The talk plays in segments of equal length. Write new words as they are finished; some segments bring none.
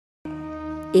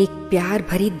एक प्यार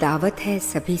भरी दावत है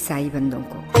सभी साई बंदों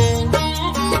को।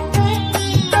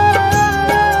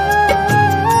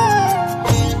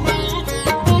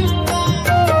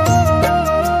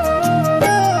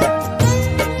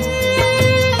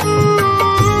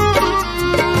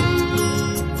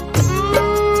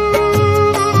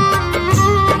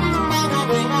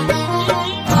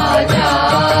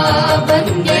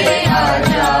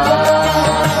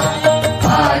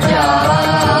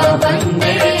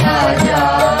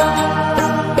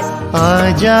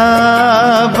 आजा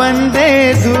बंदे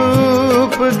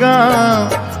धूप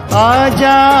गाँव,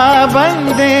 आजा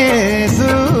बंदे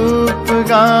धूप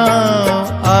गाँव,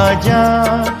 आजा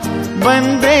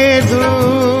बंदे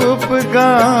धूप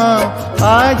गाँव,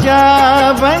 आजा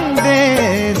बंदे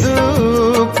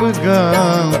धूप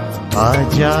गाँव,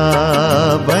 आजा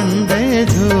बंदे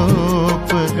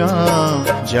धूप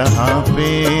गाँव, जहाँ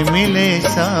पे मिले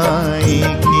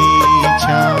साईं की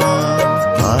छाँव।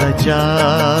 आजा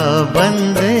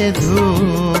बंदे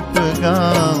धूप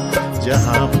गाँव,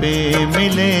 जहाँ पे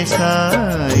मिले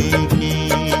साईं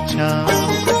की छाँव।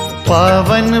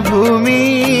 पावन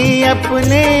भूमि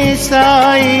अपने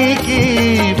साईं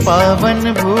की,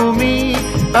 पावन भूमि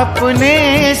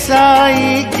अपने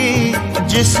साईं की,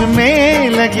 जिसमें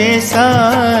लगे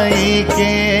साईं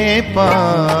के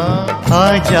पाँव।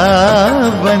 आजा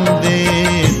बंदे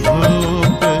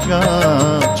धूप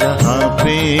गाँव, जहाँ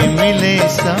पे मिले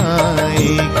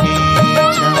साईं की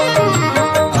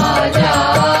छाँव। आजा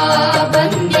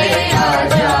बंदे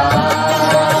आजा,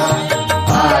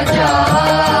 आजा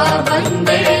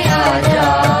बंदे आजा।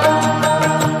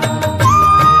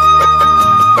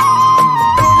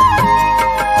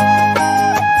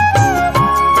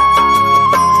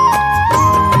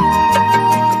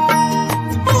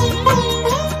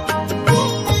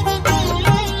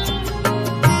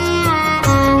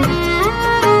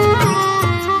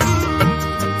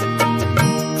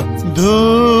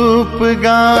 धूप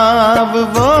गाँव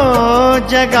वो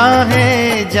जगह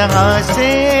है जहाँ से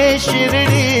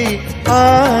शिरडी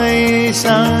आए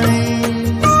साईं।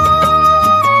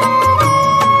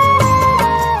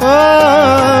 ओ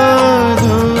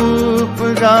धूप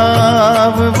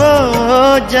गाँव वो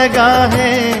जगह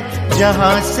है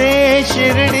जहाँ से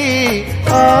शिरडी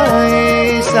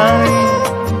आए साईं।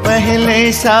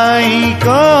 पहले साईं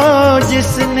को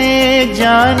जिसने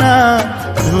जाना,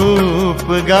 धूप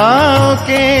गाँव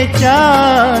के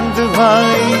चांद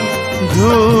भाई।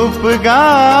 धूप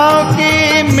गाँव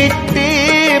की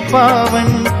मिट्टी पावन,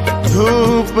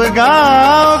 धूप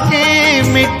गाँव की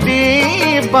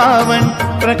मिट्टी पावन,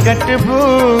 प्रकट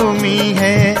भूमि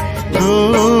है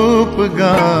धूप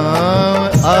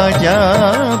गाँव। आजा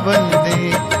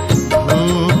बंदे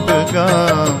धूप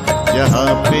गाँव,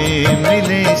 जहाँ पे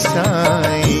मिले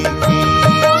साईं की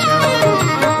छाँव।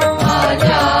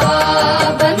 आजा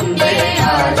बंदे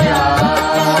आजा,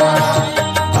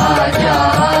 आजा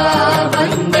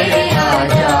बंदे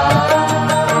आजा।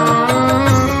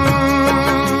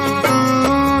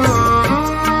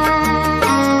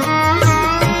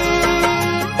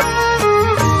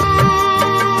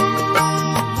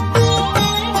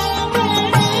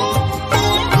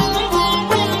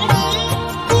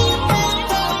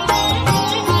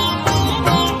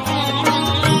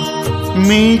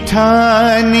 मीठा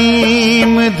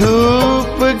नीम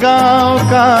धूप गाँव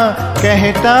का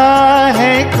कहता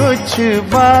है कुछ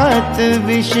बात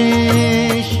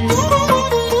विशेष।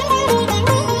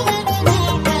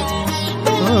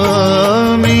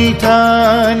 ओ मीठा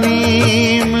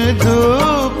नीम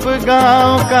धूप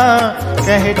गाँव का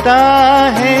कहता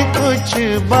है कुछ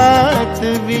बात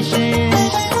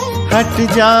विशेष। हट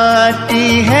जाती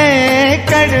है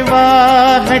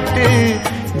कड़वाहट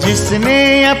जिसने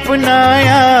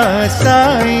अपनाया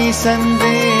साईं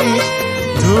संदेश।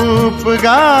 धूप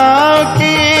गाँव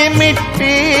की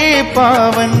मिट्टी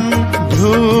पावन,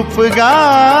 धूप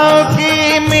गाँव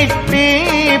की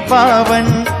मिट्टी पावन,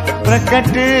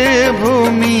 प्रकट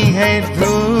भूमि है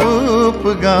धूप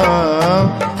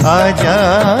गाँव। आजा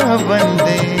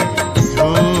बंदे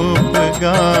धूप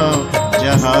गाँव,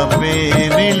 जहाँ पे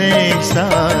मिले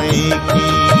साईं की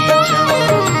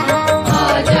छाँव।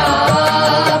 आजा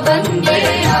बंदे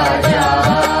आजा,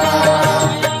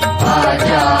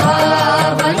 आजा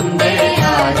बंदे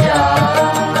आजा।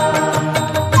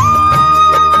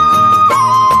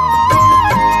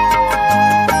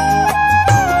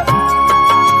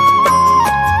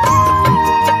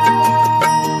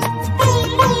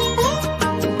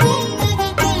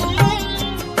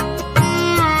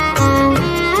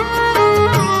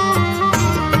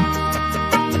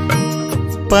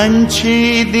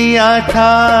 पंछी दिया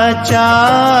था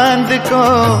चांद को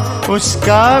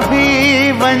उसका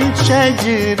भी वंशज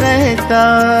रहता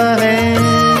है।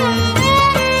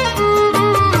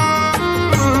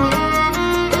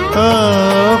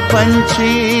 ओ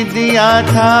पंछी दिया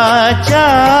था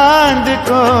चांद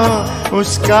को,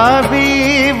 उसका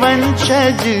भी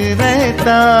वंशज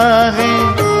रहता है।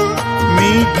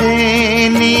 मीठे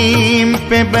नीम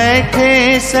पे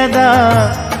बैठे सदा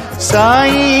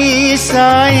साईं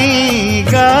साईं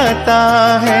गाता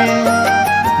है।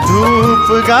 धूप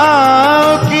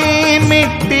गाँव की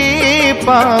मिट्टी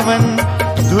पावन,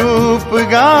 धूप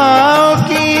गाँव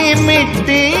की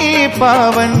मिट्टी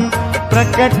पावन,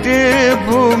 प्रकट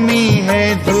भूमि है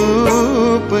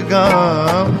धूप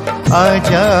गाँव।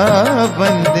 आजा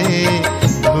बंदे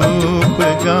धूप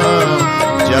गाँव,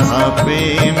 जहाँ पे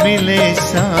मिले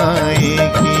साईं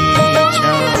की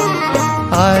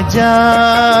छाँव। आजा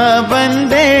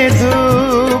बंदे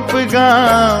धूप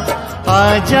गाँव,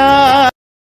 आजा